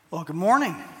Well, good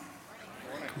morning.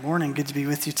 Good morning. Good to be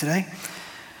with you today.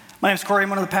 My name is Corey. I'm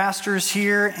one of the pastors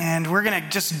here, and we're going to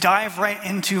just dive right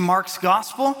into Mark's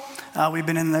gospel. We've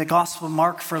been in the Gospel of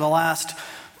Mark for the last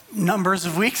numbers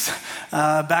of weeks,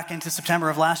 back into September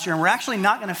of last year, and we're actually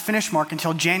not going to finish Mark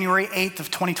until January 8th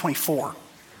of 2024.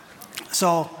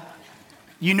 So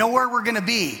you know where we're going to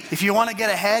be. If you want to get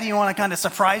ahead, you want to kind of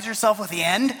surprise yourself with the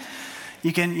end,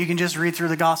 you can just read through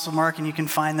the Gospel of Mark and you can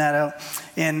find that out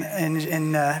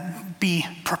and be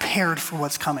prepared for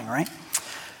what's coming, right?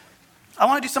 I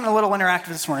want to do something a little interactive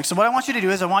this morning. So what I want you to do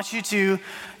is I want you to,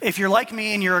 if you're like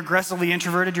me and you're aggressively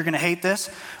introverted, you're going to hate this,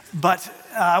 but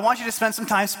I want you to spend some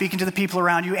time speaking to the people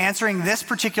around you, answering this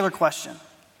particular question.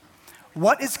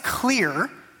 What is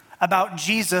clear about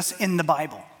Jesus in the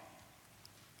Bible?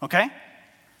 Okay?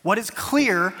 What is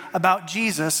clear about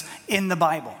Jesus in the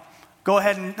Bible? Go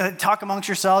ahead and talk amongst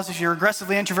yourselves. If you're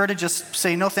aggressively introverted, just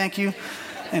say no thank you,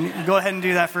 and go ahead and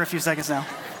do that for a few seconds now.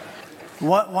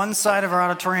 One side of our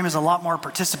auditorium is a lot more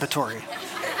participatory.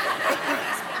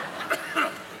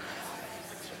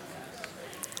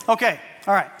 Okay,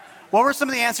 all right. What were some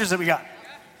of the answers that we got?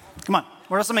 Come on,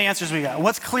 what are some of the answers we got?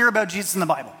 What's clear about Jesus in the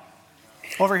Bible?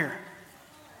 Over here.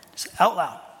 Just out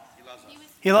loud.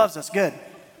 He loves us, good.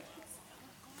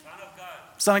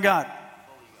 Son of God.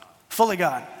 Fully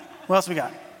God. What else we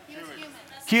got?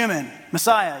 Human.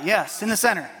 Messiah, yes, in the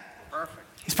center. Perfect.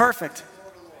 He's perfect.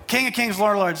 King of kings,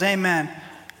 Lord of lords, amen.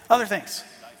 Other things.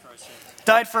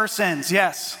 Died for our sins,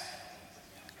 yes.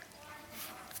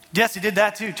 Yes, he did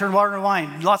that too. Turned water into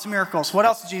wine. Lots of miracles. What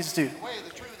else did Jesus do? The way,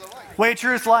 the truth, the life. Way,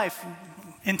 truth, life.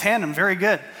 In tandem, very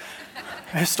good.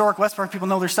 Historic West Park people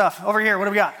know their stuff. Over here, what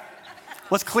do we got?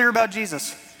 What's clear about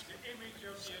Jesus?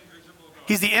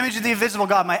 He's the image of the invisible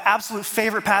God. My absolute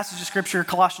favorite passage of scripture,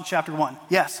 Colossians chapter 1.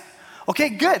 Yes. Okay,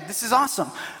 good. This is awesome.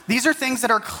 These are things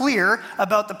that are clear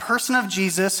about the person of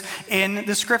Jesus in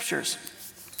the scriptures.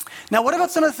 Now, what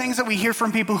about some of the things that we hear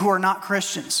from people who are not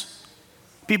Christians?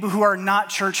 People who are not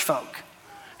church folk,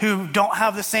 who don't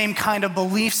have the same kind of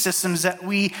belief systems that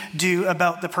we do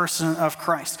about the person of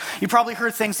Christ. You probably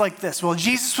heard things like this. Well,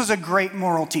 Jesus was a great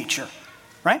moral teacher,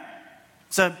 right?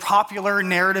 It's a popular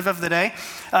narrative of the day.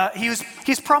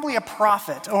 He's probably a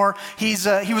prophet, or he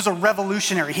was a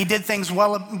revolutionary. He did things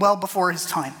well before his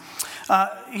time.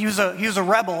 He was a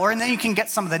rebel, and then you can get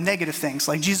some of the negative things,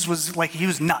 like Jesus was he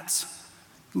was nuts.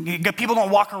 People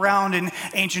don't walk around in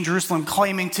ancient Jerusalem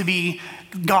claiming to be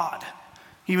God.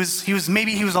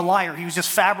 Maybe he was a liar. He was just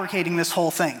fabricating this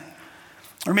whole thing.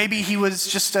 Or maybe he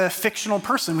was just a fictional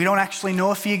person. We don't actually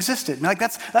know if he existed.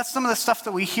 That's some of the stuff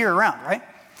that we hear around, right?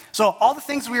 So all the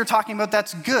things we were talking about,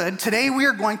 that's good. Today we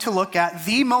are going to look at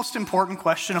the most important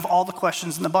question of all the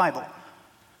questions in the Bible.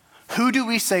 Who do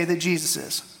we say that Jesus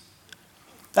is?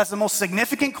 That's the most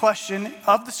significant question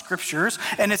of the scriptures,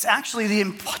 and it's actually the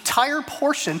entire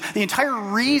portion, the entire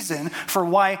reason for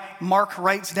why Mark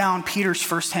writes down Peter's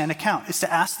firsthand account, is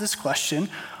to ask this question,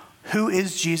 who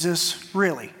is Jesus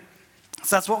really?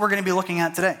 So that's what we're going to be looking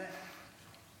at today.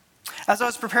 As I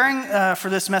was preparing for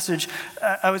this message,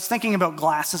 I was thinking about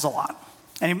glasses a lot.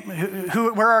 And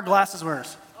where are glasses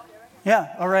wearers?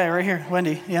 Yeah, all right here,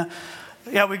 Wendy, yeah.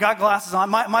 Yeah, we got glasses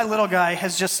on. My little guy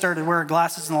has just started wearing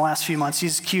glasses in the last few months.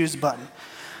 He's cute as a button.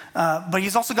 But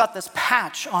he's also got this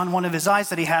patch on one of his eyes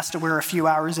that he has to wear a few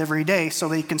hours every day so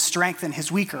that he can strengthen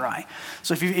his weaker eye.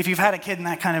 So if you've had a kid in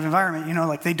that kind of environment, you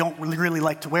know, they don't really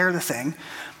like to wear the thing.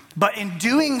 But in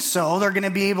doing so, they're going to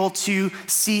be able to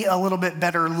see a little bit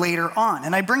better later on.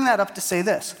 And I bring that up to say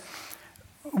this.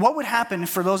 What would happen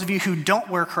for those of you who don't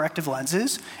wear corrective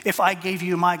lenses if I gave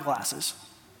you my glasses?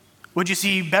 Would you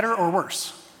see better or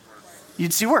worse?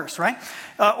 You'd see worse, right?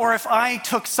 Or if I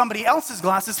took somebody else's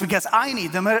glasses because I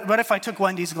need them, what if I took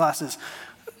Wendy's glasses?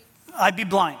 I'd be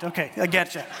blind. Okay, I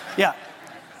get you. Yeah.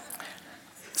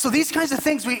 So these kinds of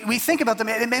things, we think about them.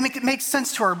 It makes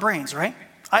sense to our brains, right?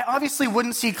 I obviously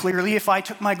wouldn't see clearly if I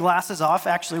took my glasses off.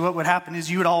 Actually, what would happen is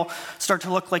you would all start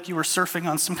to look like you were surfing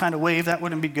on some kind of wave. That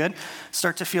wouldn't be good.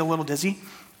 Start to feel a little dizzy.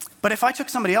 But if I took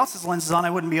somebody else's lenses on, I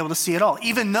wouldn't be able to see at all,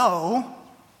 even though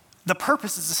the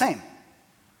purpose is the same.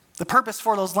 The purpose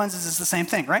for those lenses is the same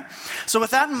thing, right? So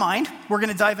with that in mind, we're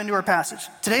going to dive into our passage.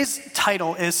 Today's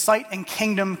title is Sight and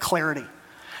Kingdom Clarity.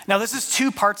 Now, this is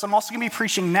two parts. I'm also going to be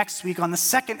preaching next week on the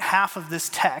second half of this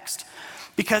text,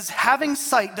 because having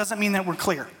sight doesn't mean that we're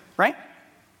clear, right?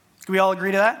 Can we all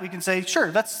agree to that? We can say, sure,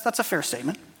 that's a fair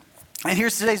statement. And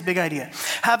here's today's big idea.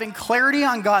 Having clarity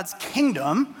on God's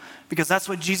kingdom, because that's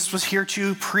what Jesus was here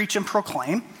to preach and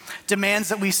proclaim, demands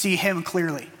that we see him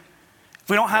clearly. If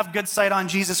we don't have good sight on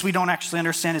Jesus, we don't actually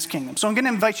understand his kingdom. So I'm going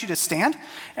to invite you to stand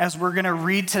as we're going to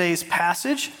read today's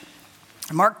passage.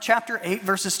 Mark chapter 8,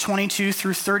 verses 22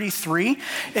 through 33.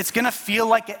 It's going to feel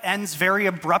like it ends very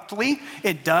abruptly.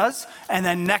 It does. And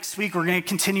then next week, we're going to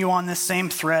continue on this same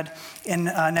thread in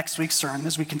next week's sermon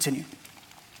as we continue.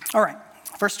 All right,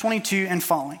 verse 22 and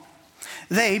following.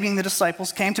 They, being the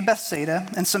disciples, came to Bethsaida,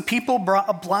 and some people brought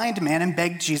a blind man and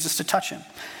begged Jesus to touch him.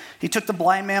 He took the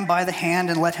blind man by the hand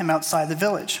and led him outside the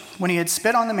village. When he had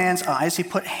spit on the man's eyes, he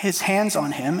put his hands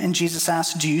on him, and Jesus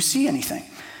asked, "Do you see anything?"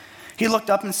 He looked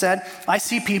up and said, "I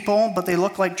see people, but they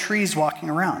look like trees walking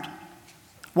around."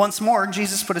 Once more,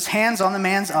 Jesus put his hands on the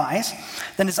man's eyes.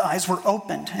 Then his eyes were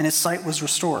opened, and his sight was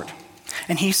restored.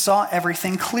 And he saw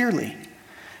everything clearly.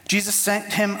 Jesus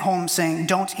sent him home, saying,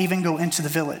 "Don't even go into the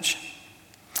village."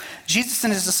 Jesus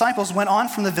and his disciples went on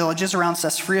from the villages around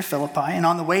Caesarea Philippi, and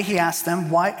on the way he asked them,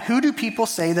 "Who do people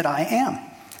say that I am?"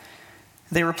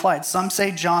 They replied, "Some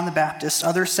say John the Baptist,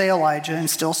 others say Elijah, and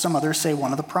still some others say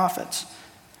one of the prophets."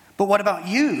 "But what about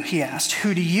you?" he asked.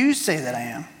 "Who do you say that I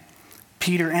am?"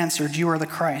 Peter answered, "You are the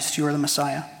Christ, you are the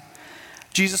Messiah."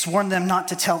 Jesus warned them not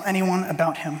to tell anyone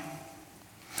about him.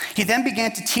 He then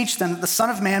began to teach them that the Son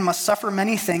of Man must suffer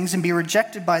many things and be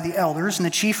rejected by the elders and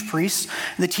the chief priests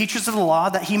and the teachers of the law,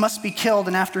 that he must be killed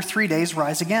and after 3 days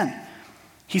rise again.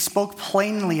 He spoke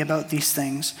plainly about these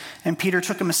things, and Peter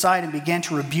took him aside and began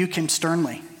to rebuke him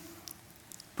sternly.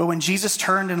 But when Jesus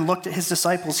turned and looked at his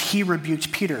disciples, he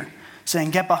rebuked Peter,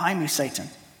 saying, "Get behind me, Satan."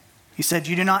 He said,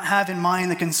 "You do not have in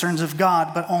mind the concerns of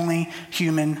God, but only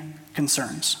human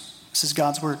concerns." This is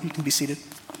God's word. You can be seated.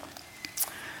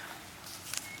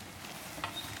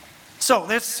 So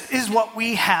this is what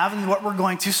we have and what we're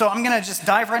going to. So I'm going to just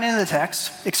dive right into the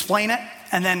text, explain it,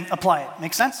 and then apply it.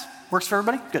 Make sense? Works for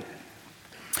everybody? Good.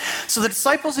 So the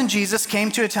disciples and Jesus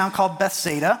came to a town called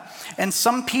Bethsaida, and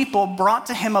some people brought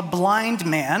to him a blind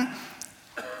man,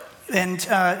 and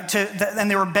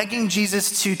they were begging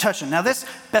Jesus to touch him. Now this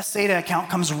Bethsaida account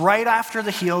comes right after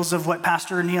the heels of what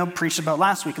Pastor Neil preached about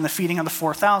last week in the feeding of the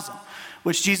 4,000.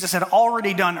 Which Jesus had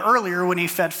already done earlier when he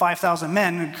fed 5,000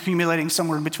 men, accumulating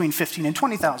somewhere between 15 and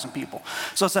 20,000 people.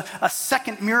 So it's a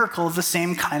second miracle of the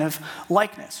same kind of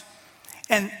likeness.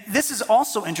 And this is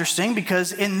also interesting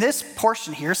because in this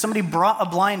portion here, somebody brought a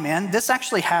blind man. This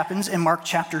actually happens in Mark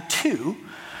chapter 2,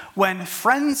 when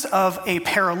friends of a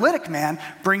paralytic man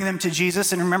bring them to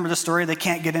Jesus. And remember the story, they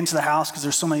can't get into the house because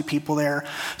there's so many people there.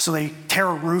 So they tear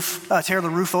the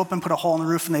roof open, put a hole in the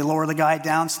roof, and they lower the guy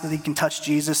down so that he can touch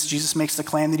Jesus. Jesus makes the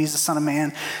claim that he's the Son of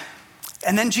Man.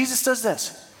 And then Jesus does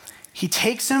this. He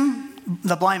takes him,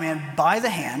 the blind man, by the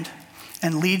hand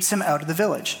and leads him out of the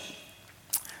village.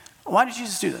 Why did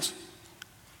Jesus do this?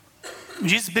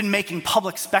 Jesus has been making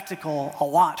public spectacle a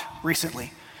lot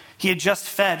recently. He had just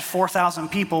fed 4,000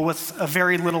 people with a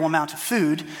very little amount of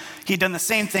food. He had done the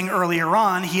same thing earlier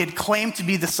on. He had claimed to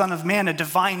be the Son of Man, a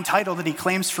divine title that he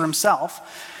claims for himself.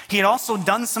 He had also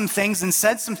done some things and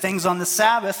said some things on the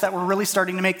Sabbath that were really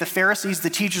starting to make the Pharisees, the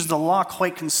teachers of the law,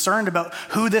 quite concerned about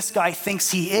who this guy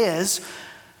thinks he is.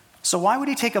 So why would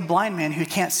he take a blind man who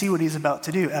can't see what he's about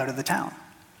to do out of the town?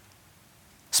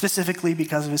 Specifically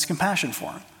because of his compassion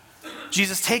for him.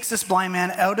 Jesus takes this blind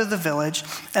man out of the village.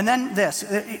 And then this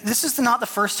is not the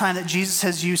first time that Jesus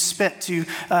has used spit to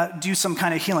do some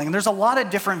kind of healing. And there's a lot of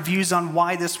different views on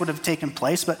why this would have taken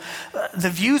place, but the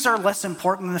views are less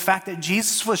important than the fact that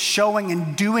Jesus was showing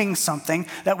and doing something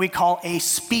that we call a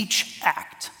speech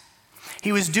act.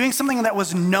 He was doing something that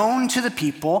was known to the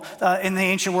people. In the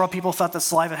ancient world, people thought that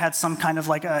saliva had some kind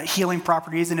of healing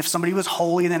properties, and if somebody was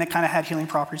holy, then it kind of had healing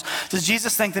properties. Does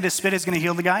Jesus think that his spit is going to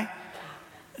heal the guy?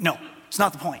 No. It's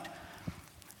not the point.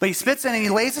 But he spits in and he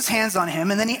lays his hands on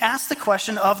him, and then he asks the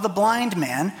question of the blind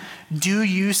man, "Do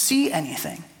you see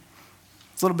anything?"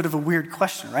 It's a little bit of a weird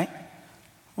question, right?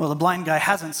 Well, the blind guy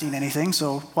hasn't seen anything,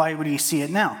 so why would he see it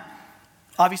now?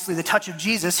 Obviously, the touch of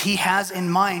Jesus, he has in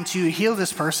mind to heal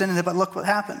this person, but look what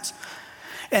happens.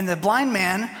 And the blind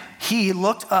man, he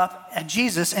looked up at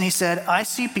Jesus and he said, "I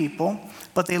see people,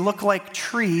 but they look like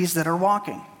trees that are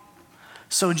walking."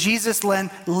 So Jesus then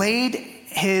laid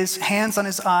his hands on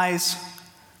his eyes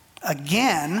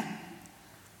again,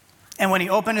 and when he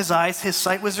opened his eyes, his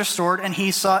sight was restored and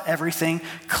he saw everything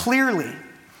clearly.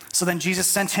 So then Jesus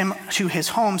sent him to his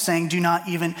home, saying, "Do not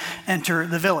even enter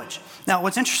the village." Now,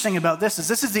 what's interesting about this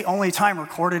is the only time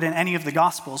recorded in any of the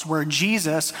Gospels where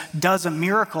Jesus does a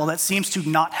miracle that seems to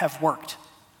not have worked.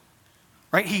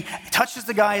 Right? He touches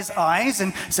the guy's eyes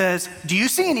and says, "Do you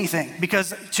see anything?"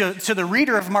 Because to the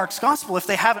reader of Mark's gospel, if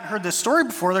they haven't heard this story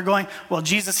before, they're going, well,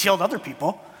 Jesus healed other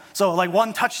people. So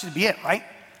one touch should be it, right?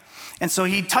 And so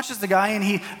he touches the guy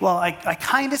and I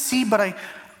kind of see, but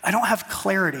I don't have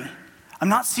clarity. I'm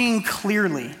not seeing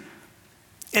clearly.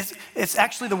 It's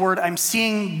actually the word I'm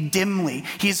seeing dimly.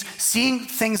 He's seeing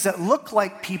things that look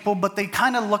like people, but they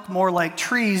kind of look more like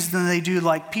trees than they do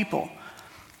like people.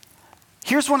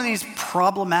 Here's one of these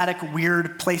problematic,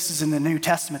 weird places in the New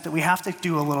Testament that we have to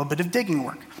do a little bit of digging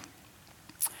work.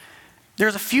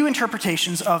 There's a few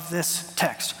interpretations of this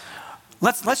text.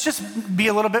 Let's just be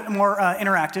a little bit more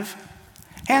interactive.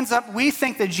 Hands up, we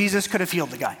think that Jesus could have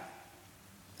healed the guy.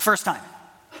 First time.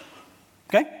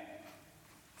 Okay?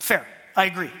 Fair. I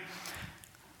agree.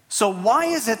 So why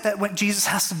is it that when Jesus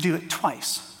has to do it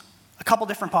twice? A couple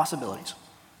different possibilities.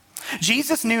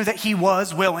 Jesus knew that he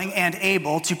was willing and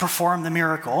able to perform the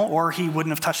miracle, or he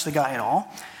wouldn't have touched the guy at all.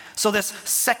 So this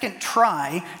second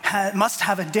try must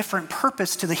have a different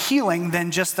purpose to the healing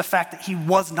than just the fact that he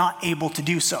was not able to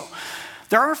do so.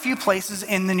 There are a few places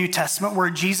in the New Testament where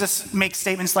Jesus makes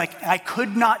statements like, I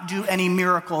could not do any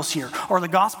miracles here. Or the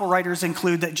gospel writers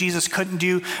include that Jesus couldn't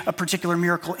do a particular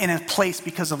miracle in a place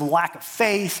because of a lack of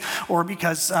faith, or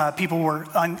because people were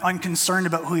unconcerned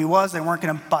about who he was. They weren't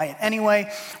going to buy it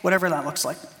anyway, whatever that looks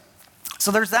like.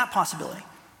 So there's that possibility.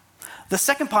 The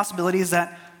second possibility is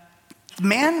that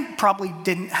man probably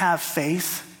didn't have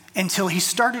faith until he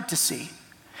started to see.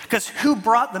 Because who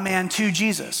brought the man to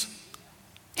Jesus?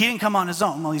 He didn't come on his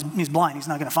own. Well, he's blind. He's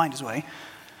not going to find his way.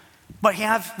 But he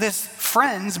have this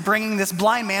friends bringing this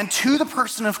blind man to the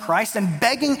person of Christ and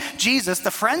begging Jesus.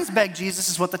 The friends begged Jesus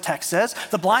is what the text says.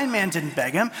 The blind man didn't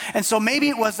beg him. And so maybe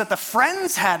it was that the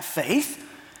friends had faith,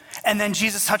 and then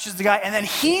Jesus touches the guy, and then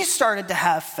he started to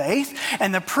have faith,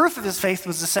 and the proof of his faith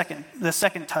was the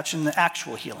second touch and the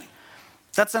actual healing.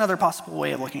 That's another possible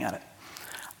way of looking at it.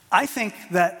 I think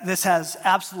that this has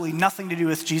absolutely nothing to do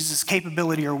with Jesus'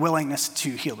 capability or willingness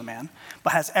to heal the man,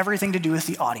 but has everything to do with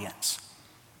the audience.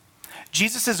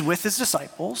 Jesus is with his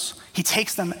disciples. He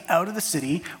takes them out of the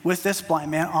city with this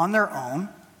blind man on their own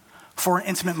for an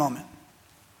intimate moment.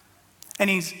 And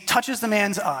he touches the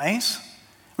man's eyes.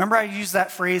 Remember I used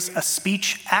that phrase, a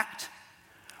speech act?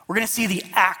 We're going to see the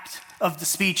act of the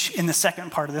speech in the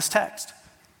second part of this text,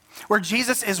 where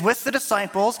Jesus is with the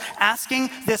disciples asking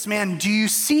this man, do you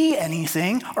see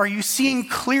anything? Are you seeing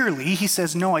clearly? He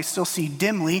says, no, I still see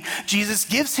dimly. Jesus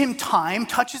gives him time,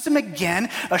 touches him again,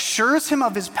 assures him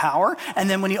of his power, and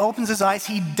then when he opens his eyes,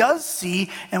 he does see,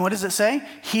 and what does it say?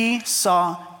 He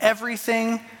saw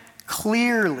everything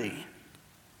clearly.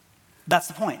 That's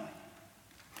the point.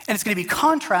 And it's going to be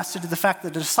contrasted to the fact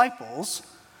that the disciples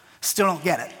still don't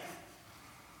get it.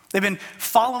 They've been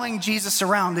following Jesus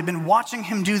around. They've been watching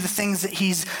him do the things that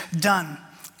he's done.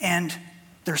 And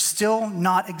they're still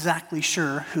not exactly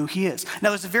sure who he is.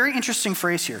 Now, there's a very interesting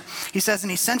phrase here. He says, and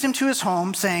he sent him to his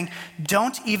home, saying,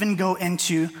 don't even go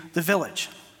into the village.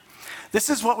 This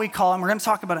is what we call, and we're going to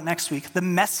talk about it next week, the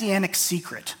messianic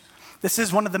secret. This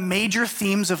is one of the major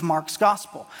themes of Mark's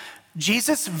gospel.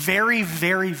 Jesus very,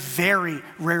 very, very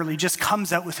rarely just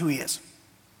comes out with who he is.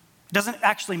 Doesn't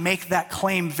actually make that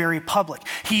claim very public.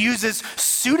 He uses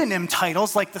pseudonym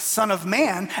titles like the Son of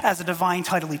Man as a divine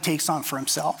title he takes on for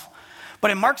himself.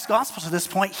 But in Mark's gospel to this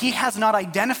point, he has not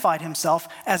identified himself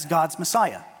as God's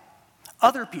Messiah.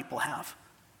 Other people have.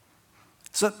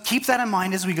 So keep that in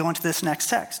mind as we go into this next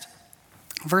text.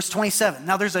 Verse 27.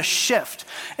 Now there's a shift.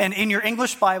 And in your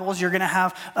English Bibles, you're going to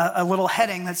have a little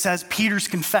heading that says Peter's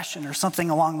confession or something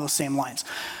along those same lines.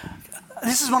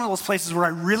 This is one of those places where I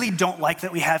really don't like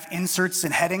that we have inserts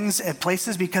and headings at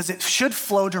places, because it should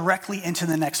flow directly into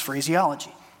the next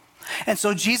phraseology. And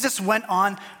so Jesus went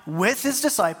on with his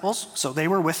disciples, so they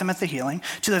were with him at the healing,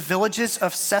 to the villages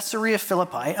of Caesarea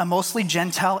Philippi, a mostly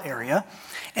Gentile area.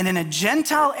 And in a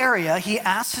Gentile area, he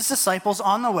asked his disciples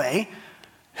on the way,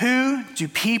 who do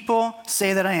people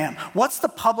say that I am? What's the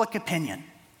public opinion?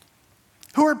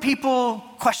 Who are people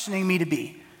questioning me to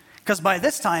be? Because by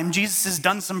this time, Jesus has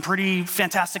done some pretty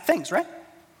fantastic things, right?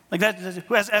 Like that,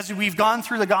 as we've gone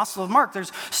through the Gospel of Mark,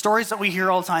 there's stories that we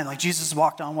hear all the time, like Jesus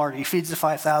walked on water, he feeds the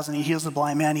 5,000, he heals the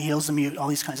blind man, he heals the mute, all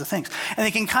these kinds of things. And they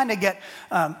can kind of get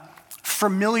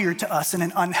familiar to us in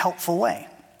an unhelpful way.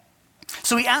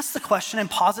 So he asks the question and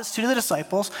posits to the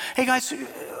disciples, hey guys,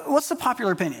 what's the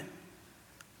popular opinion?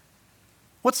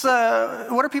 Who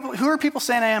are people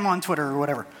saying I am on Twitter or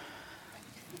whatever?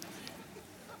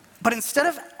 But instead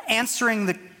of answering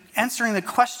the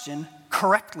question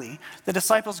correctly, the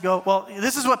disciples go, well,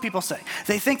 this is what people say.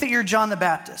 They think that you're John the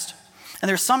Baptist. And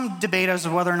there's some debate as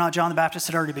to whether or not John the Baptist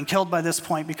had already been killed by this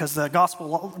point, because the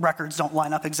gospel records don't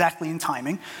line up exactly in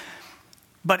timing.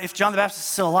 But if John the Baptist is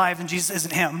still alive, then Jesus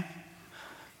isn't him.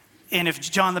 And if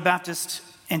John the Baptist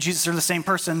and Jesus are the same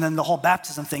person, then the whole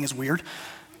baptism thing is weird,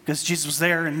 because Jesus was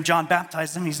there and John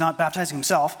baptized him. He's not baptizing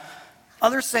himself.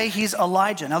 Others say he's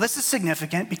Elijah. Now, this is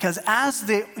significant because as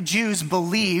the Jews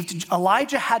believed,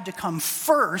 Elijah had to come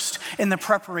first in the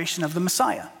preparation of the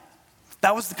Messiah.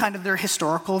 That was the kind of their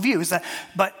historical view.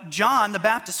 But John the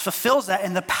Baptist fulfills that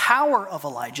in the power of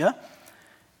Elijah.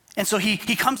 And so he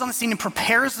comes on the scene and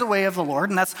prepares the way of the Lord,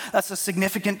 and that's a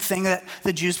significant thing that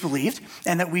the Jews believed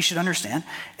and that we should understand.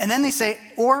 And then they say,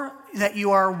 or that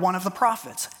you are one of the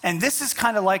prophets. And this is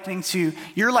kind of likening to,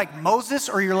 you're like Moses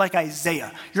or you're like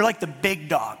Isaiah. You're like the big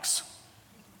dogs.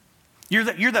 You're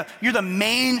the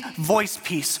main voice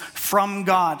piece from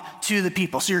God to the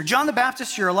people. So you're John the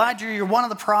Baptist, you're Elijah, you're one of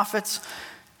the prophets.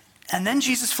 And then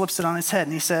Jesus flips it on his head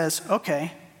and he says,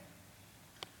 okay,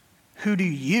 who do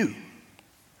you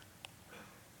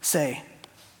say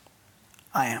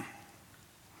I am?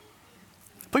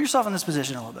 Put yourself in this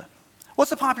position a little bit. What's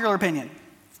the popular opinion?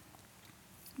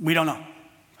 We don't know.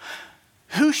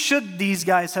 Who should these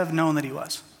guys have known that he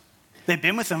was? They've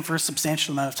been with him for a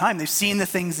substantial amount of time. They've seen the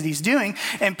things that he's doing.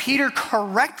 And Peter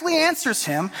correctly answers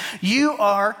him, you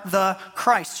are the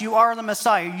Christ. You are the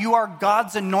Messiah. You are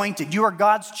God's anointed. You are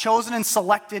God's chosen and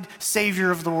selected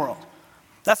Savior of the world.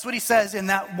 That's what he says in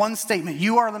that one statement.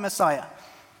 You are the Messiah.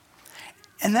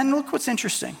 And then look what's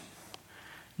interesting.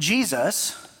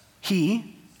 Jesus,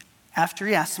 after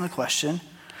he asked them the question,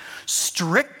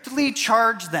 strictly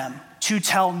charged them to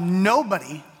tell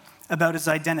nobody about his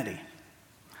identity.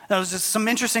 Now, there's just some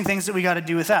interesting things that we got to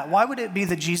do with that. Why would it be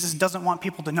that Jesus doesn't want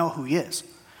people to know who he is?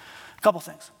 A couple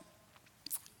things.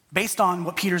 Based on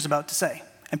what Peter's about to say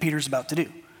and Peter's about to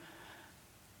do.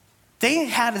 They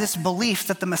had this belief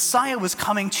that the Messiah was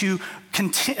coming to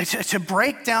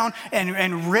break down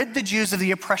and rid the Jews of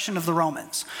the oppression of the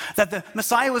Romans. That the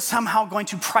Messiah was somehow going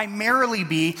to primarily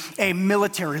be a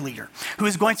military leader who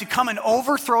is going to come and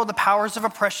overthrow the powers of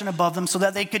oppression above them so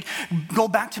that they could go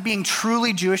back to being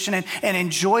truly Jewish and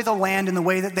enjoy the land in the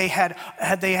way that they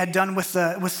had done with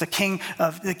the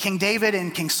King David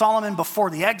and King Solomon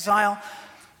before the exile.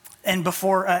 And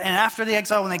before and after the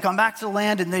exile, when they come back to the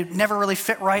land and they never really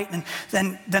fit right, and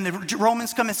then the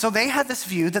Romans come in. So they had this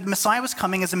view that the Messiah was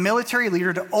coming as a military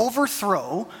leader to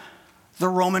overthrow the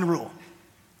Roman rule.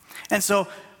 And so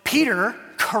Peter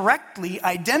correctly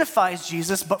identifies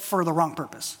Jesus, but for the wrong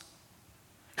purpose.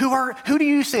 Who do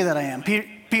you say that I am?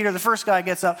 Peter, the first guy,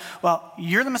 gets up. Well,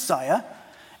 you're the Messiah,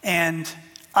 and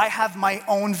I have my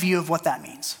own view of what that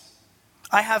means.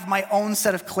 I have my own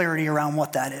set of clarity around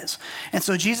what that is. And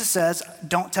so Jesus says,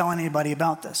 don't tell anybody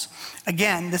about this.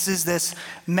 Again, this is this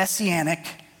messianic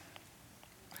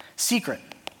secret.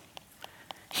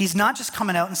 He's not just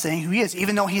coming out and saying who he is,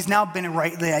 even though he's now been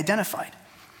rightly identified.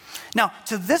 Now,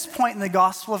 to this point in the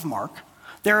Gospel of Mark,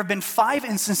 there have been 5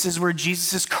 instances where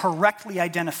Jesus is correctly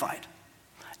identified.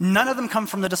 None of them come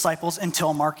from the disciples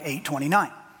until Mark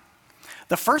 8:29.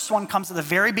 The first one comes at the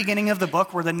very beginning of the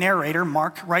book where the narrator,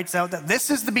 Mark, writes out that this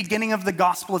is the beginning of the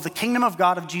gospel of the kingdom of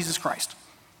God of Jesus Christ.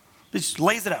 He just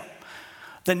lays it out.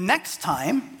 The next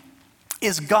time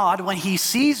is God when he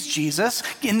sees Jesus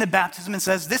in the baptism and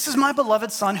says, this is my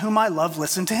beloved son whom I love,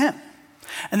 listen to him.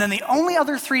 And then the only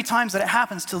other 3 times that it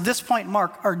happens till this point in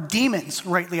Mark are demons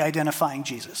rightly identifying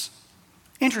Jesus.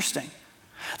 Interesting.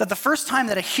 That the first time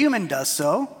that a human does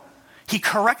so, he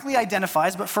correctly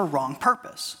identifies but for wrong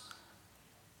purpose.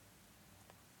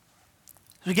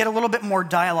 We get a little bit more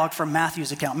dialogue from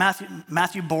Matthew's account.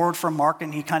 Matthew borrowed from Mark,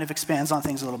 and he kind of expands on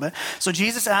things a little bit. So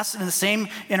Jesus asked in the same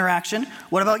interaction,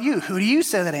 what about you? Who do you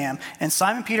say that I am? And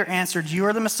Simon Peter answered, you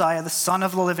are the Messiah, the Son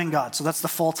of the living God. So that's the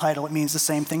full title. It means the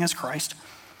same thing as Christ.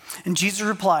 And Jesus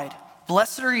replied,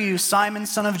 blessed are you, Simon,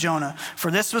 son of Jonah, for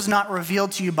this was not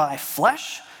revealed to you by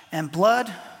flesh and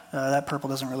blood. That purple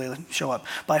doesn't really show up.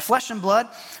 By flesh and blood,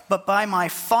 but by my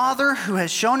Father who has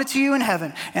shown it to you in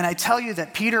heaven. And I tell you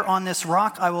that Peter, on this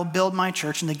rock I will build my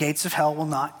church, and the gates of hell will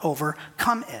not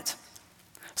overcome it.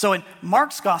 So in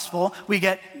Mark's gospel, we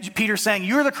get Peter saying,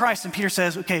 you're the Christ. And Peter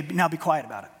says, okay, now be quiet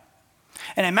about it.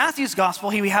 And in Matthew's gospel,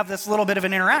 we have this little bit of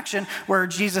an interaction where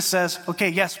Jesus says, okay,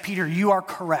 yes, Peter, you are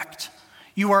correct.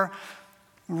 You are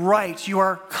right. You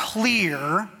are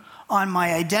clear on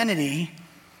my identity,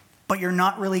 but you're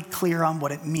not really clear on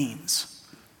what it means.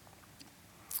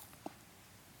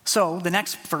 So the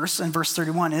next verse, in verse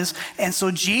 31 is, and so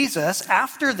Jesus,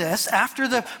 after this, after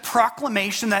the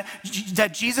proclamation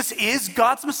that Jesus is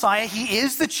God's Messiah, he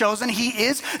is the chosen, he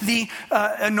is the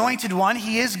anointed one,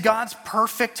 he is God's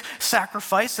perfect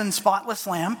sacrifice and spotless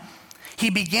lamb, he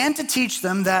began to teach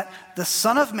them that the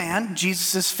Son of Man,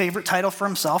 Jesus' favorite title for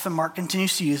himself, and Mark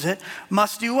continues to use it,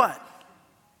 must do what?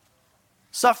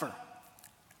 Suffer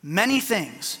many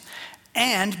things,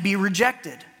 and be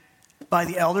rejected by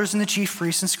the elders and the chief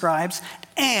priests and scribes,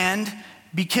 and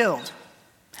be killed,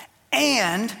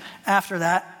 and after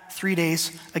that, 3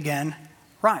 days again,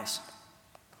 rise.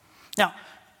 Now,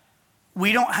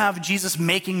 we don't have Jesus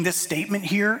making this statement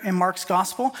here in Mark's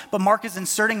gospel, but Mark is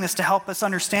inserting this to help us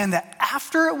understand that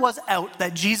after it was out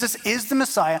that Jesus is the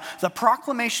Messiah, the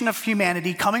proclamation of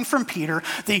humanity coming from Peter,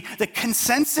 the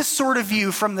consensus sort of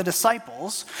view from the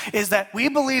disciples is that we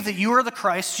believe that you are the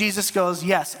Christ. Jesus goes,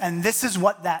 yes, and this is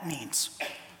what that means.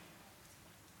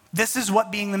 This is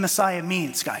what being the Messiah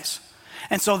means, guys.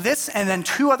 And so this, and then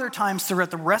 2 other times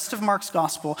throughout the rest of Mark's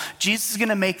gospel, Jesus is going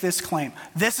to make this claim.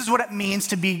 This is what it means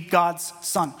to be God's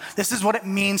son. This is what it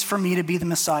means for me to be the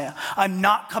Messiah. I'm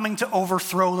not coming to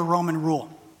overthrow the Roman rule.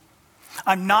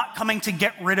 I'm not coming to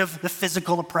get rid of the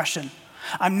physical oppression.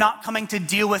 I'm not coming to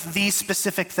deal with these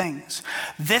specific things.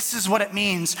 This is what it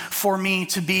means for me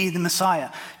to be the Messiah.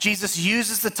 Jesus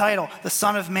uses the title, the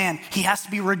Son of Man. He has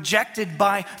to be rejected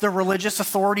by the religious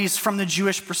authorities from the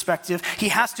Jewish perspective. He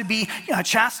has to be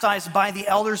chastised by the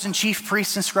elders and chief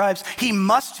priests and scribes. He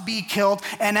must be killed,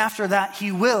 and after that,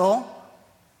 he will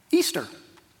Easter,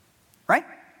 right?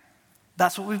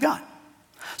 That's what we've got.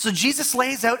 So Jesus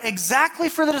lays out exactly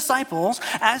for the disciples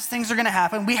as things are going to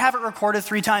happen. We have it recorded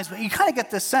 3 times, but you kind of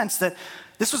get this sense that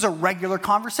this was a regular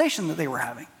conversation that they were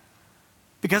having.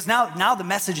 Because now the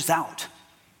message is out.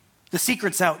 The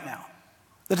secret's out now.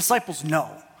 The disciples know.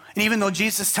 And even though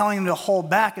Jesus is telling them to hold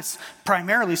back, it's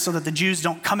primarily so that the Jews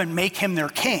don't come and make him their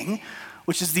king,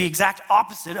 which is the exact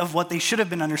opposite of what they should have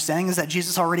been understanding, is that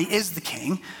Jesus already is the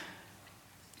king.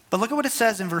 But look at what it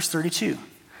says in verse 32.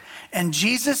 And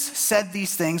Jesus said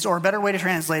these things, or a better way to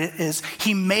translate it is,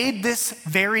 he made this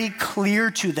very clear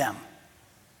to them.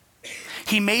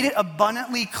 He made it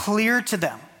abundantly clear to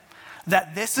them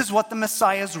that this is what the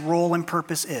Messiah's role and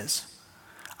purpose is.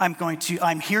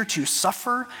 I'm here to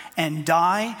suffer and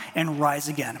die and rise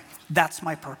again. That's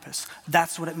my purpose.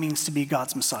 That's what it means to be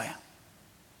God's Messiah.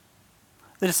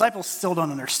 The disciples still don't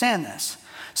understand this.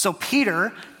 So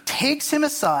Peter takes him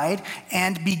aside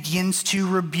and begins to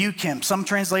rebuke him. Some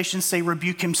translations say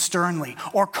rebuke him sternly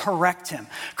or correct him.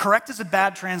 Correct is a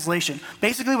bad translation.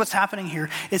 Basically what's happening here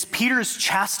is Peter is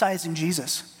chastising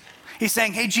Jesus. He's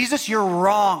saying, hey, Jesus, you're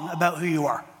wrong about who you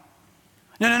are.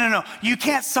 No. You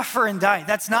can't suffer and die.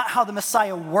 That's not how the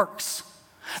Messiah works.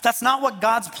 That's not what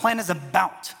God's plan is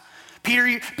about.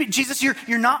 Peter, Jesus,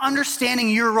 you're not understanding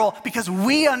your role because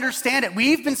we understand it.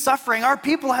 We've been suffering. Our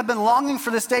people have been longing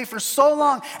for this day for so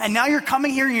long. And now you're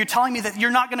coming here and you're telling me that you're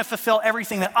not going to fulfill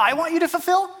everything that I want you to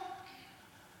fulfill?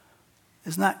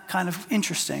 Isn't that kind of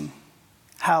interesting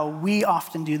how we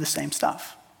often do the same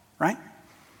stuff, right?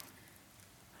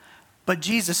 But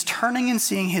Jesus, turning and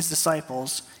seeing his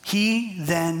disciples, he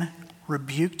then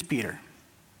rebuked Peter.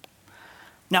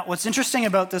 Now, what's interesting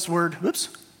about this word,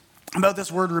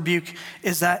 rebuke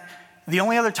is that the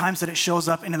only other times that it shows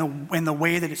up in the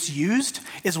way that it's used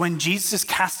is when Jesus is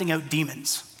casting out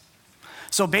demons.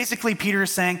 So basically Peter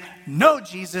is saying, no,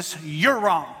 Jesus, you're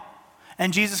wrong.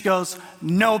 And Jesus goes,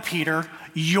 no, Peter,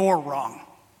 you're wrong.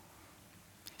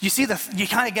 You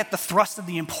kind of get the thrust of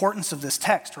the importance of this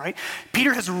text, right?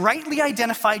 Peter has rightly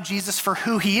identified Jesus for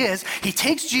who he is. He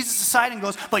takes Jesus aside and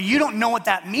goes, but you don't know what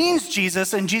that means,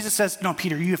 Jesus. And Jesus says, no,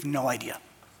 Peter, you have no idea.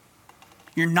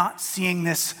 You're not seeing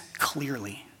this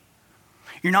clearly.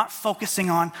 You're not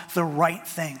focusing on the right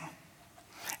thing.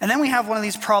 And then we have one of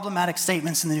these problematic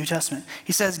statements in the New Testament.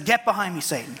 He says, get behind me,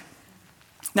 Satan.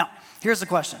 Now, here's the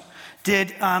question.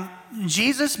 Did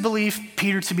Jesus believe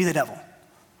Peter to be the devil?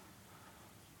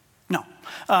 No.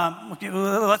 Okay,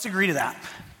 let's agree to that.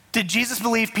 Did Jesus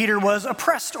believe Peter was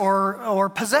oppressed or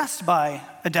possessed by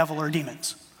a devil or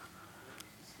demons?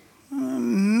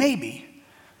 Maybe,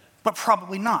 but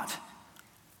probably not.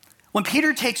 When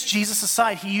Peter takes Jesus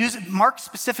aside, Mark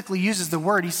specifically uses the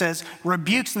word, he says,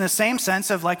 rebukes in the same sense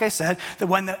of, like I said, that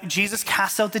when Jesus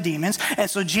casts out the demons. And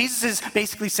so Jesus is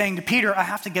basically saying to Peter, I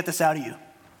have to get this out of you.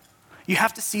 You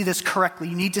have to see this correctly.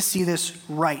 You need to see this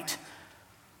right.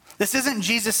 This isn't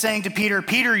Jesus saying to Peter,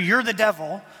 Peter, you're the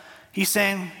devil. He's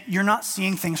saying, you're not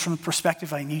seeing things from the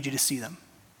perspective I need you to see them.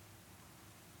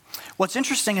 What's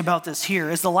interesting about this here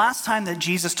is the last time that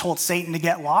Jesus told Satan to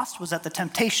get lost was at the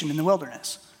temptation in the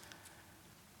wilderness.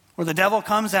 Where the devil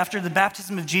comes after the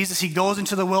baptism of Jesus, he goes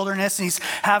into the wilderness and he's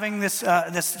having this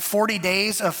 40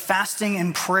 days of fasting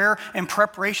and prayer in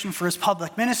preparation for his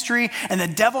public ministry. And the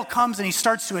devil comes and he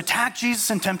starts to attack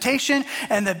Jesus in temptation.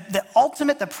 And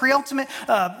the pre-ultimate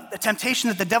temptation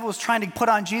that the devil is trying to put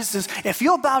on Jesus is, if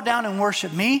you'll bow down and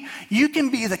worship me, you can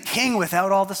be the king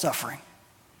without all the suffering.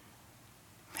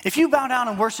 If you bow down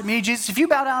and worship me, Jesus, if you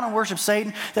bow down and worship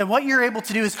Satan, then what you're able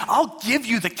to do is, I'll give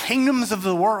you the kingdoms of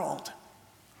the world.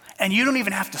 And you don't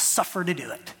even have to suffer to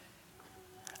do it.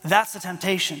 That's the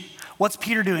temptation. What's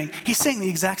Peter doing? He's saying the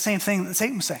exact same thing that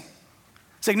Satan was saying.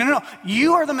 He's saying, no,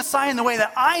 you are the Messiah in the way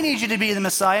that I need you to be the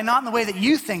Messiah, not in the way that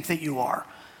you think that you are.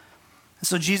 And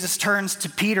so Jesus turns to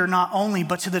Peter not only,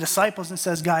 but to the disciples and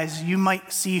says, guys, you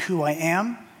might see who I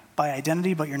am by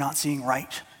identity, but you're not seeing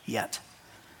right yet.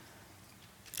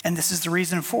 And this is the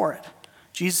reason for it.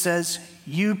 Jesus says,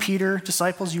 you, Peter,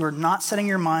 disciples, you are not setting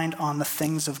your mind on the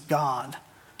things of God.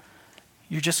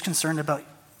 You're just concerned about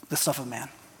the stuff of man.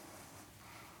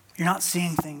 You're not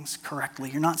seeing things correctly.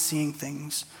 You're not seeing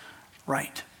things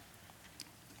right.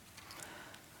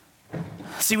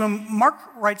 See, when Mark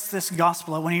writes this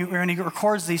gospel, when he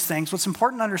records these things, what's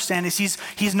important to understand is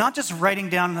he's not just writing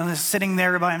down and sitting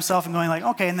there by himself and going like,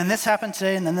 okay, and then this happened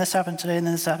today, and then this happened today, and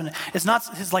then this happened. It's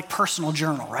not his like personal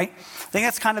journal, right? I think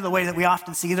that's kind of the way that we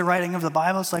often see the writing of the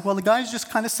Bible. It's like, well, the guys just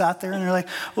kind of sat there and they're like,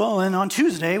 well, and on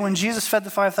Tuesday when Jesus fed the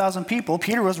 5,000 people,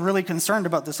 Peter was really concerned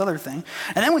about this other thing.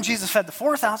 And then when Jesus fed the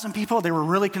 4,000 people, they were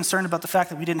really concerned about the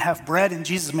fact that we didn't have bread, and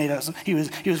Jesus made us, he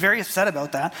was very upset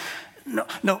about that.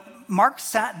 No. Mark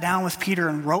sat down with Peter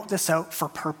and wrote this out for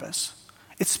purpose.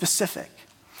 It's specific.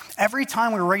 Every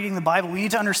time we're reading the Bible, we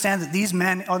need to understand that these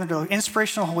men, under the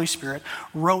inspiration of the Holy Spirit,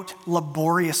 wrote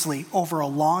laboriously over a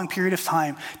long period of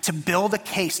time to build a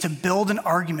case, to build an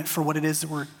argument for what it is that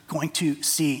we're going to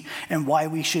see and why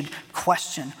we should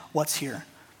question what's here.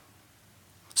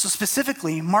 So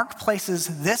specifically, Mark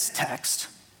places this text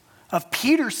of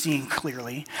Peter seeing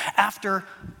clearly after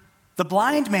the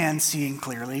blind man seeing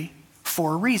clearly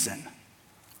for a reason.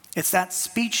 It's that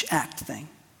speech act thing.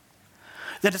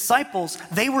 The disciples,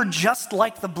 they were just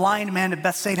like the blind man at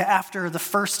Bethsaida after the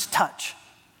first touch.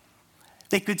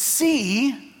 They could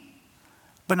see,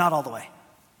 but not all the way.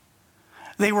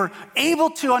 They were able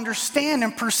to understand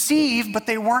and perceive, but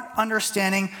they weren't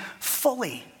understanding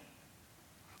fully.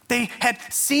 They had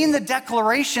seen the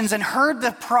declarations and heard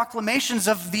the proclamations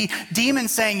of the demon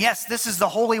saying, yes, this is the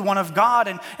Holy One of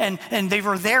God. And they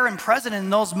were there and present in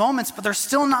those moments, but they're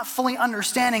still not fully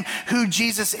understanding who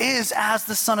Jesus is as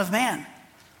the Son of Man.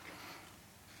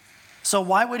 So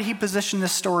why would he position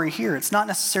this story here? It's not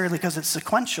necessarily because it's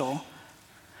sequential,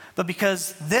 but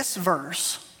because this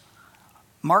verse,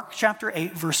 Mark chapter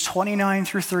 8, verse 29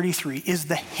 through 33, is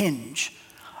the hinge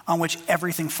on which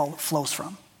everything flows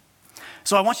from.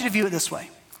 So I want you to view it this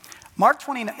way. Mark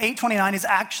 8:29 is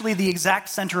actually the exact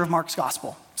center of Mark's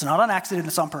gospel. It's not on accident,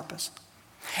 it's on purpose.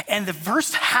 And the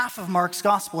first half of Mark's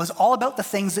gospel is all about the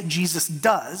things that Jesus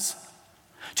does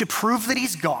to prove that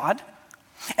he's God.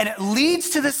 And it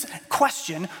leads to this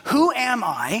question, who am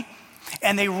I?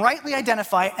 And they rightly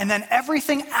identify, and then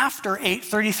everything after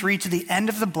 8:33 to the end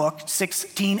of the book,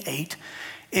 16:8,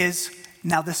 is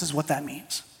now this is what that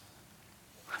means.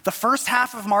 The first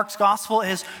half of Mark's gospel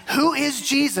is, who is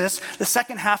Jesus? The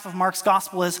second half of Mark's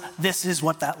gospel is, this is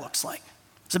what that looks like.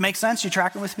 Does it make sense? You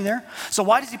tracking with me there? So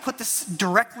why does he put this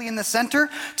directly in the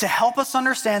center? To help us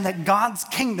understand that God's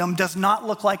kingdom does not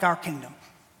look like our kingdom.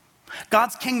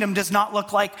 God's kingdom does not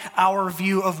look like our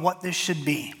view of what this should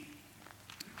be.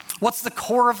 What's the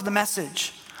core of the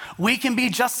message? We can be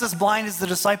just as blind as the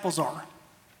disciples are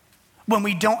when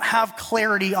we don't have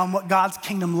clarity on what God's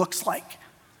kingdom looks like.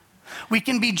 We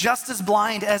can be just as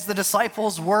blind as the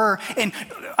disciples were in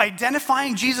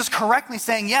identifying Jesus correctly,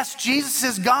 saying, yes, Jesus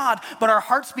is God, but our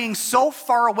hearts being so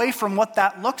far away from what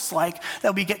that looks like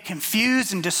that we get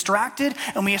confused and distracted,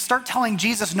 and we start telling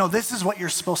Jesus, no, this is what you're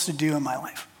supposed to do in my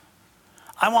life.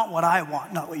 I want what I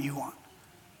want, not what you want.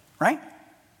 Right?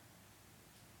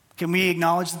 Can we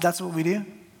acknowledge that that's what we do?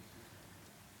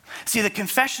 See, the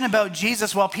confession about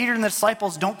Jesus, while Peter and the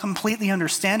disciples don't completely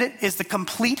understand it, is the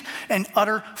complete and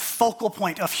utter focal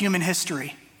point of human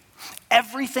history.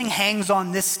 Everything hangs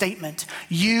on this statement.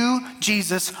 You,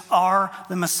 Jesus, are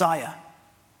the Messiah.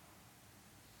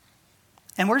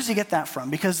 And where does he get that from?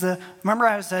 Because remember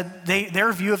I said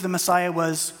their view of the Messiah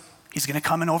was, he's going to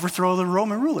come and overthrow the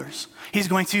Roman rulers. He's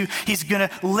going to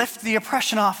lift the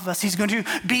oppression off of us. He's going to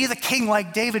be the king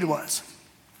like David was.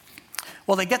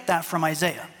 Well, they get that from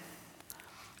Isaiah,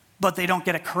 but they don't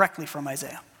get it correctly from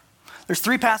Isaiah. There's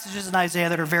 3 passages in Isaiah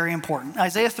that are very important.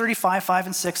 Isaiah 35, 5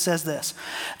 and 6 says this,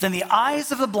 then the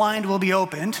eyes of the blind will be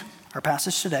opened, our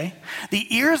passage today.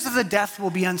 The ears of the deaf will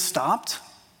be unstopped,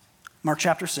 Mark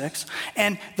chapter 6.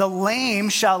 And the lame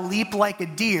shall leap like a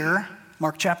deer,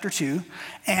 Mark chapter 2.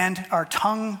 And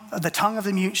the tongue of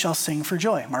the mute shall sing for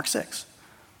joy, Mark 6.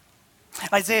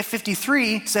 Isaiah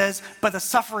 53 says, but the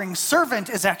suffering servant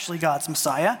is actually God's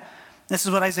Messiah. This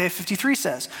is what Isaiah 53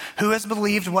 says. Who has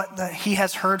believed what he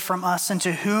has heard from us, and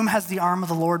to whom has the arm of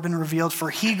the Lord been revealed? For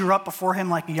he grew up before him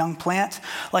like a young plant,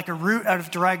 like a root out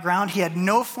of dry ground. He had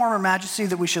no form or majesty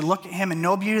that we should look at him, and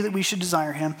no beauty that we should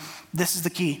desire him. This is the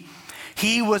key.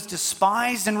 He was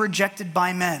despised and rejected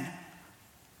by men.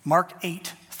 Mark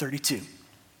 8:32.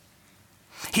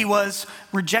 He was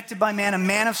rejected by man, a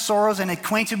man of sorrows and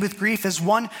acquainted with grief, as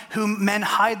one whom men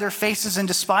hide their faces and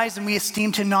despise, and we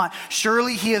esteemed him not.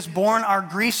 Surely he has borne our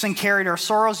griefs and carried our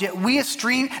sorrows, yet we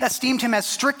esteemed him as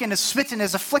stricken, as smitten,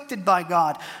 as afflicted by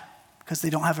God, because they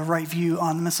don't have a right view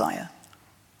on the Messiah.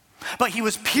 But he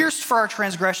was pierced for our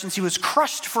transgressions, he was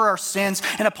crushed for our sins,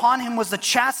 and upon him was the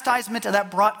chastisement that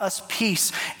brought us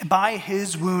peace. By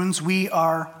his wounds we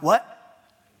are what?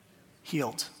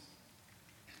 Healed.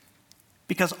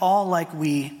 Because all like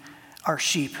we are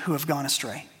sheep who have gone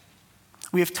astray.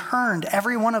 We have turned,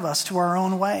 every one of us, to our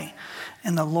own way,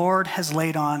 and the Lord has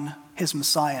laid on his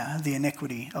Messiah the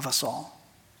iniquity of us all.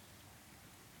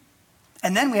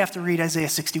 And then we have to read Isaiah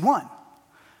 61,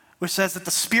 which says that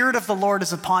the Spirit of the Lord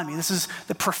is upon me. This is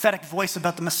the prophetic voice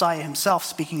about the Messiah himself,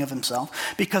 speaking of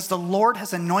himself. Because the Lord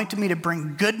has anointed me to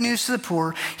bring good news to the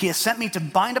poor. He has sent me to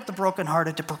bind up the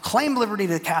brokenhearted, to proclaim liberty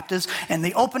to the captives, and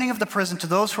the opening of the prison to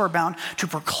those who are bound, to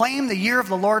proclaim the year of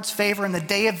the Lord's favor and the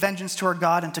day of vengeance to our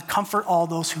God, and to comfort all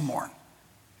those who mourn.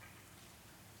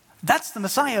 That's the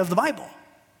Messiah of the Bible.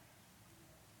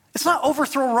 It's not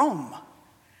overthrow Rome.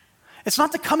 It's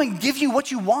not to come and give you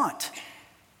what you want.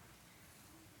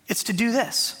 It's to do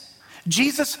this.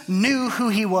 Jesus knew who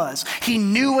he was. He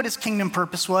knew what his kingdom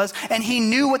purpose was, and he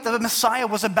knew what the Messiah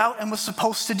was about and was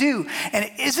supposed to do. And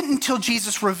it isn't until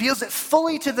Jesus reveals it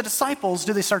fully to the disciples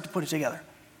do they start to put it together.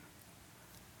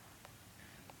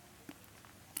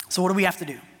 So what do we have to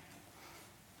do?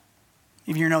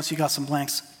 In your notes, you got some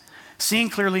blanks. Seeing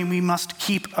clearly, we must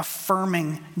keep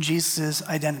affirming Jesus'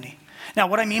 identity. Now,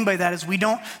 what I mean by that is we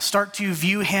don't start to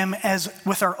view him as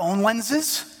with our own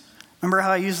lenses. Remember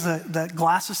how I used the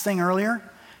glasses thing earlier?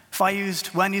 If I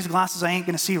used Wendy's glasses, I ain't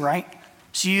going to see right.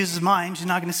 She uses mine, she's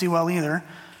not going to see well either.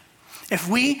 If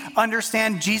we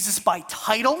understand Jesus by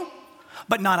title,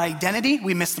 but not identity,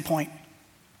 we miss the point.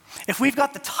 If we've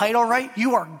got the title right,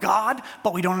 you are God,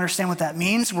 but we don't understand what that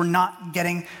means, we're not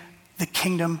getting the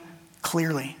kingdom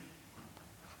clearly.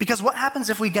 Because what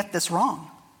happens if we get this wrong?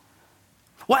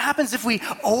 What happens if we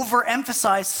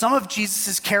overemphasize some of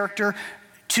Jesus' character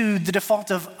to the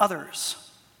default of others?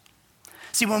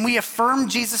 See, when we affirm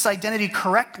Jesus' identity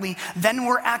correctly, then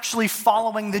we're actually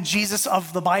following the Jesus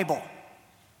of the Bible.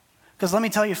 Because let me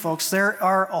tell you, folks, there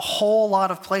are a whole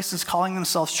lot of places calling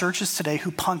themselves churches today who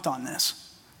punt on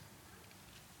this.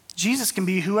 Jesus can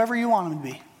be whoever you want him to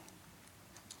be.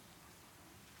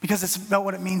 Because it's about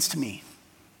what it means to me.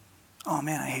 Oh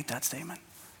man, I hate that statement.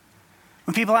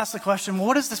 When people ask the question, well,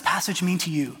 what does this passage mean to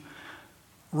you?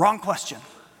 Wrong question.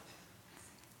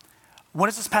 What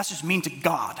does this passage mean to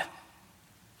God,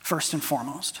 first and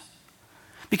foremost?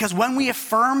 Because when we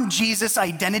affirm Jesus'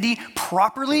 identity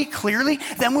properly, clearly,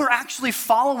 then we're actually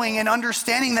following and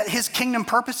understanding that his kingdom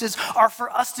purposes are for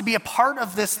us to be a part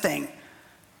of this thing.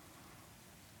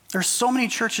 There's so many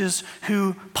churches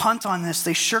who punt on this.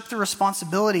 They shirk the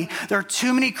responsibility. There are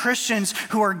too many Christians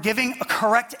who are giving a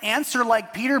correct answer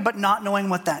like Peter, but not knowing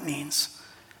what that means.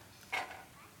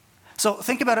 So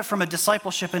think about it from a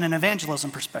discipleship and an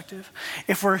evangelism perspective.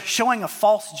 If we're showing a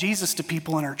false Jesus to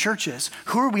people in our churches,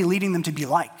 who are we leading them to be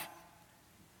like?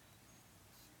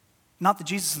 Not the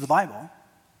Jesus of the Bible.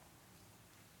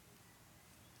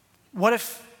 What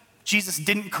if Jesus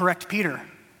didn't correct Peter?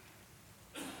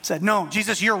 Said, no,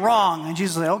 Jesus, you're wrong. And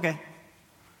Jesus said, okay.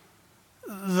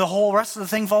 The whole rest of the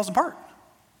thing falls apart.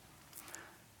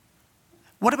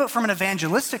 What about from an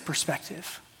evangelistic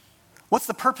perspective? What's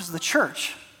the purpose of the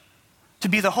church? To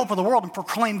be the hope of the world and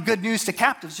proclaim good news to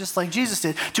captives, just like Jesus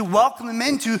did. To welcome them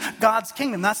into God's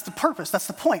kingdom. That's the purpose. That's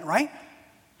the point, right?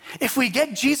 If we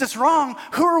get Jesus wrong,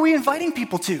 who are we inviting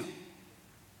people to?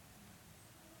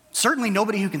 Certainly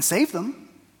nobody who can save them.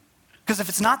 Because if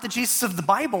it's not the Jesus of the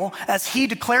Bible, as he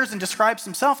declares and describes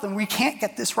himself, then we can't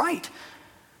get this right.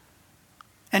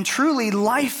 And truly,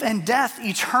 life and death,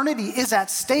 eternity is at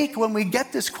stake when we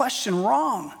get this question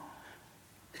wrong.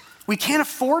 We can't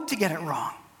afford to get it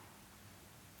wrong.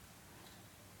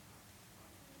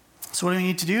 So what do we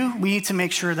need to do? We need to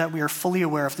make sure that we are fully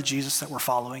aware of the Jesus that we're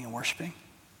following and worshiping.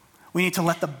 We need to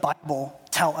let the Bible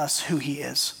tell us who he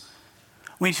is.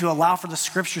 We need to allow for the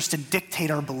scriptures to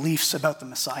dictate our beliefs about the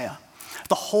Messiah.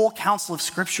 The whole counsel of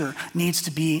Scripture needs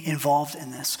to be involved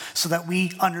in this so that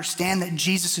we understand that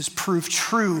Jesus is proved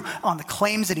true on the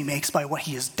claims that he makes by what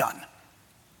he has done.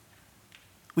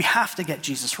 We have to get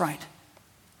Jesus right.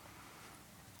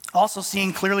 Also,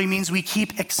 seeing clearly means we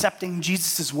keep accepting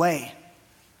Jesus' way.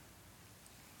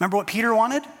 Remember what Peter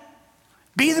wanted?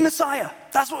 Be the Messiah.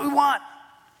 That's what we want.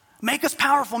 Make us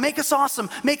powerful. Make us awesome.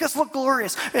 Make us look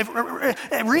glorious.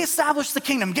 Reestablish the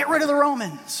kingdom. Get rid of the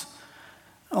Romans.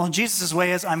 Well, Jesus'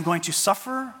 way is, I'm going to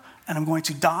suffer, and I'm going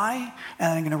to die,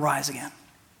 and I'm going to rise again.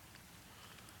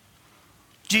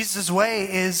 Jesus'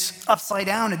 way is upside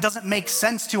down. It doesn't make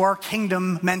sense to our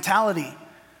kingdom mentality.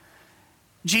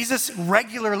 Jesus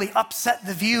regularly upset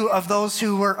the view of those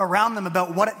who were around them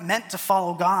about what it meant to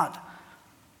follow God.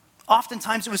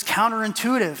 Oftentimes it was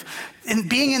counterintuitive. And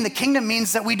being in the kingdom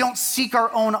means that we don't seek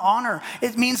our own honor.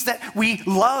 It means that we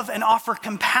love and offer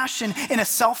compassion in a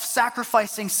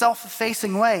self-sacrificing,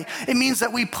 self-effacing way. It means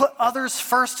that we put others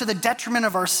first to the detriment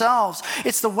of ourselves.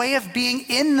 It's the way of being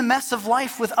in the mess of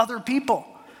life with other people.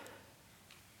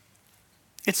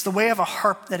 It's the way of a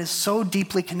heart that is so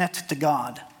deeply connected to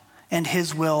God and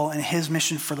his will and his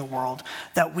mission for the world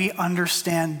that we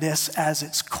understand this as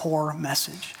its core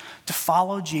message. To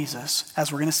follow Jesus,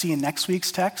 as we're going to see in next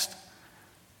week's text,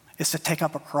 is to take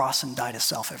up a cross and die to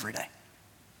self every day.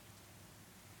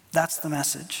 That's the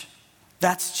message.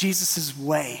 That's Jesus'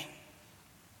 way.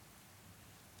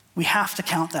 We have to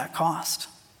count that cost.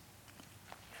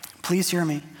 Please hear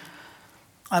me.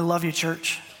 I love you,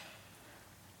 church.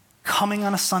 Coming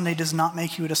on a Sunday does not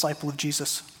make you a disciple of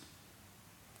Jesus.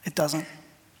 It doesn't.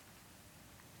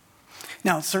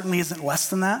 Now, it certainly isn't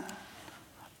less than that.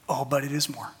 Oh, but it is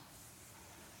more.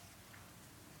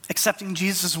 Accepting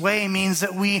Jesus' way means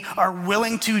that we are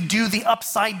willing to do the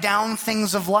upside down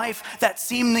things of life that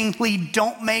seemingly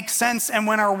don't make sense. And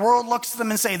when our world looks at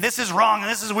them and say, this is wrong, and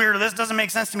this is weird, or this doesn't make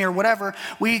sense to me, or whatever,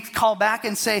 we call back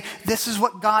and say, this is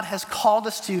what God has called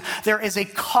us to. There is a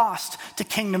cost to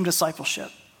kingdom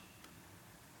discipleship.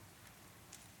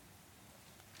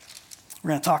 We're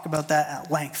going to talk about that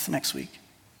at length next week.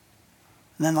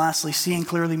 And then lastly, seeing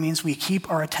clearly means we keep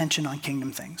our attention on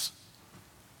kingdom things.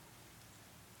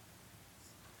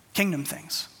 Kingdom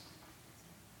things.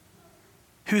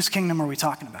 Whose kingdom are we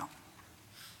talking about?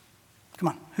 Come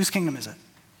on, whose kingdom is it?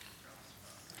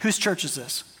 Whose church is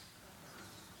this?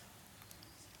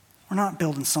 We're not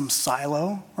building some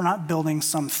silo. We're not building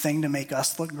some thing to make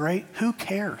us look great. Who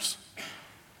cares?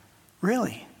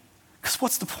 Really? Because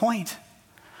what's the point?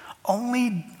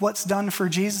 Only what's done for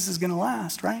Jesus is going to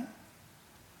last, right?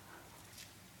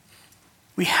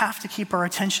 We have to keep our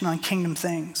attention on kingdom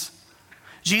things.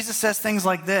 Jesus says things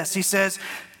like this. He says,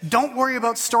 don't worry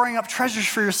about storing up treasures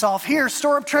for yourself here.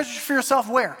 Store up treasures for yourself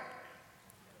where?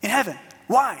 In heaven.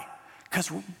 Why?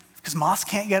 Because moths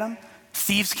can't get them.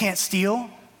 Thieves can't steal.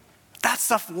 That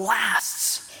stuff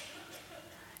lasts.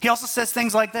 He also says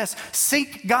things like this.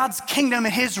 Seek God's kingdom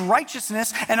and his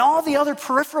righteousness, and all the other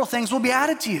peripheral things will be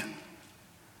added to you.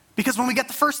 Because when we get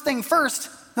the first thing first,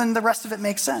 then the rest of it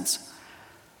makes sense.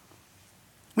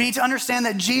 We need to understand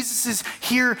that Jesus is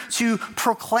here to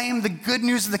proclaim the good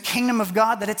news of the kingdom of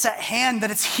God, that it's at hand, that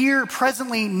it's here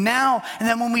presently now. And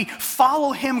then when we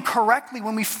follow him correctly,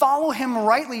 when we follow him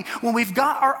rightly, when we've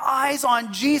got our eyes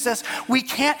on Jesus, we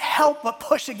can't help but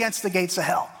push against the gates of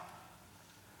hell.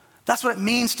 That's what it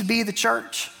means to be the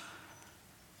church.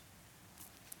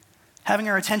 Having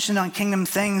our attention on kingdom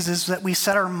things is that we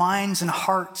set our minds and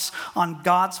hearts on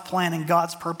God's plan and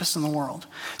God's purpose in the world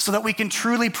so that we can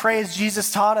truly pray as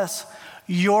Jesus taught us,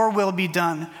 your will be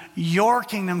done, your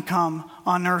kingdom come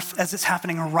on earth as it's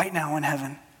happening right now in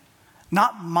heaven.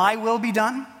 Not my will be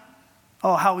done.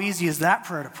 Oh, how easy is that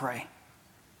prayer to pray?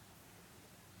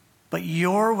 But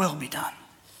your will be done.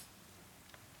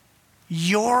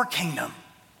 Your kingdom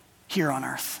here on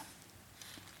earth.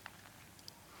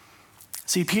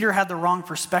 See, Peter had the wrong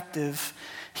perspective.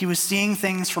 He was seeing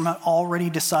things from an already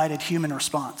decided human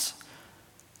response.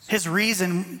 His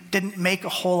reason didn't make a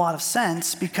whole lot of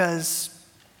sense because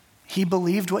he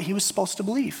believed what he was supposed to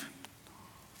believe.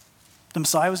 The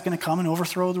Messiah was going to come and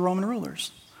overthrow the Roman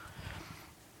rulers.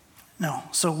 No,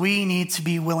 so we need to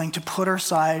be willing to put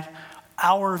aside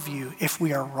our view if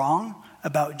we are wrong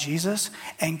about Jesus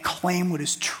and claim what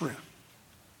is true.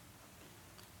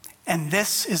 And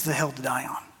this is the hill to die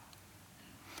on.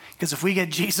 Because if we get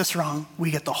Jesus wrong,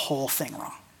 we get the whole thing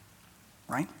wrong,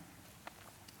 right?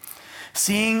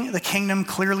 Seeing the kingdom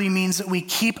clearly means that we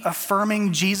keep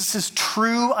affirming Jesus'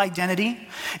 true identity.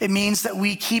 It means that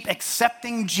we keep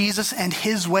accepting Jesus and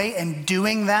his way and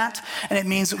doing that. And it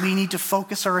means that we need to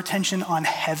focus our attention on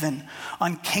heaven,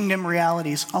 on kingdom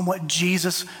realities, on what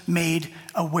Jesus made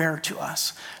aware to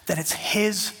us, that it's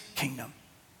his kingdom.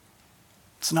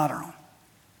 It's not our own.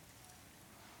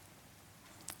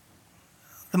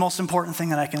 The most important thing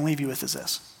that I can leave you with is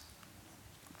this.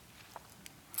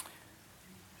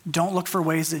 Don't look for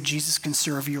ways that Jesus can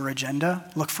serve your agenda.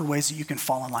 Look for ways that you can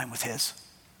fall in line with his.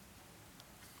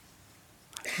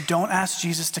 Don't ask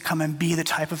Jesus to come and be the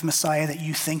type of Messiah that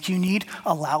you think you need.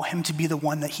 Allow him to be the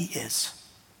one that he is.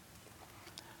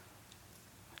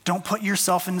 Don't put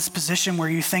yourself in this position where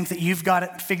you think that you've got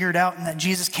it figured out and that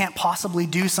Jesus can't possibly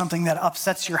do something that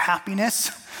upsets your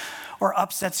happiness or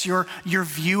upsets your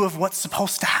view of what's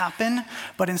supposed to happen,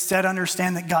 but instead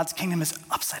understand that God's kingdom is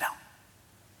upside down.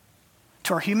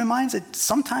 To our human minds, it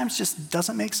sometimes just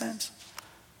doesn't make sense.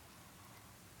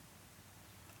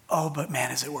 Oh, but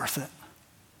man, is it worth it?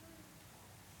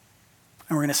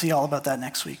 And we're going to see all about that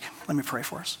next week. Let me pray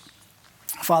for us.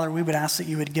 Father, we would ask that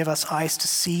you would give us eyes to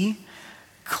see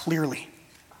clearly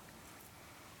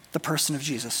the person of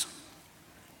Jesus.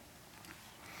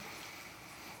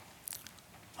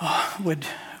 Oh, would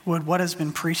what has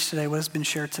been preached today, what has been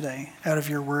shared today out of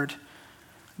your word,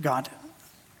 God,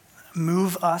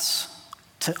 move us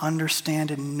to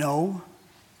understand and know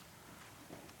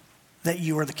that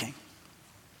you are the King.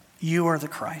 You are the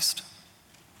Christ.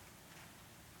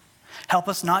 Help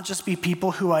us not just be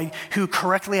people who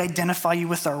correctly identify you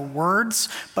with our words,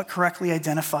 but correctly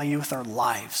identify you with our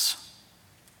lives.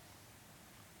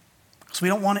 So we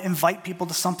don't want to invite people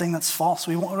to something that's false.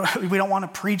 We don't want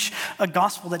to preach a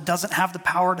gospel that doesn't have the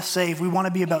power to save. We want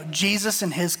to be about Jesus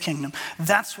and his kingdom.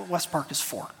 That's what West Park is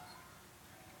for.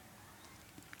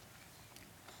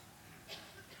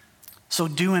 So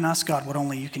do in us, God, what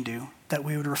only you can do, that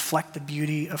we would reflect the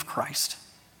beauty of Christ,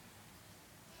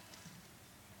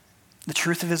 the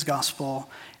truth of his gospel,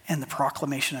 and the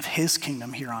proclamation of his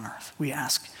kingdom here on earth. We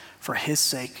ask for his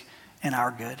sake and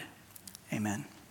our good. Amen.